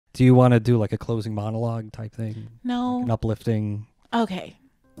Do you want to do like a closing monologue type thing? No. Like an uplifting. Okay.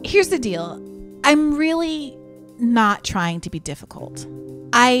 Here's the deal. I'm really not trying to be difficult.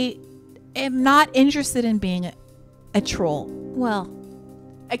 I am not interested in being a troll. Well,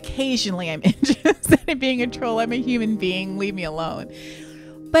 occasionally I'm interested in being a troll. I'm a human being. Leave me alone.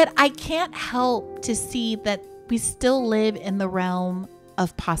 But I can't help to see that we still live in the realm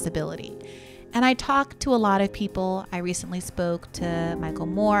of possibility. And I talk to a lot of people. I recently spoke to Michael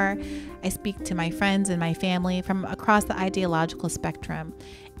Moore. I speak to my friends and my family from across the ideological spectrum.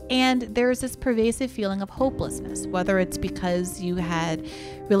 And there's this pervasive feeling of hopelessness, whether it's because you had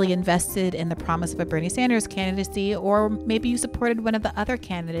really invested in the promise of a Bernie Sanders candidacy, or maybe you supported one of the other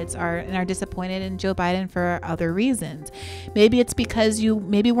candidates and are disappointed in Joe Biden for other reasons. Maybe it's because you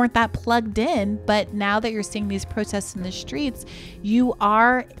maybe weren't that plugged in, but now that you're seeing these protests in the streets, you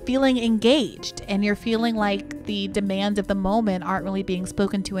are feeling engaged and you're feeling like the demands of the moment aren't really being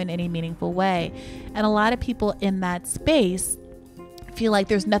spoken to in any meaningful way. And a lot of people in that space feel like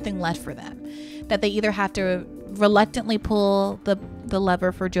there's nothing left for them, that they either have to reluctantly pull the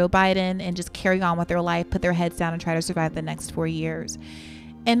lever for Joe Biden and just carry on with their life, put their heads down and try to survive the next 4 years.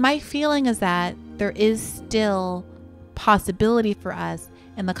 And my feeling is that there is still possibility for us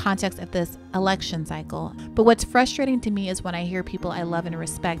in the context of this election cycle. But what's frustrating to me is when I hear people I love and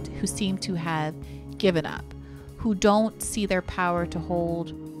respect who seem to have given up, who don't see their power to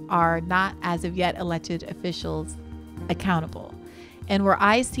hold our not as of yet elected officials accountable. And where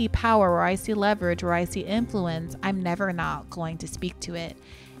I see power, where I see leverage, where I see influence, I'm never not going to speak to it.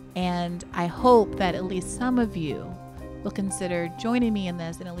 And I hope that at least some of you will consider joining me in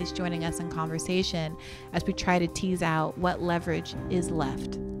this and at least joining us in conversation as we try to tease out what leverage is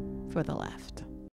left for the left.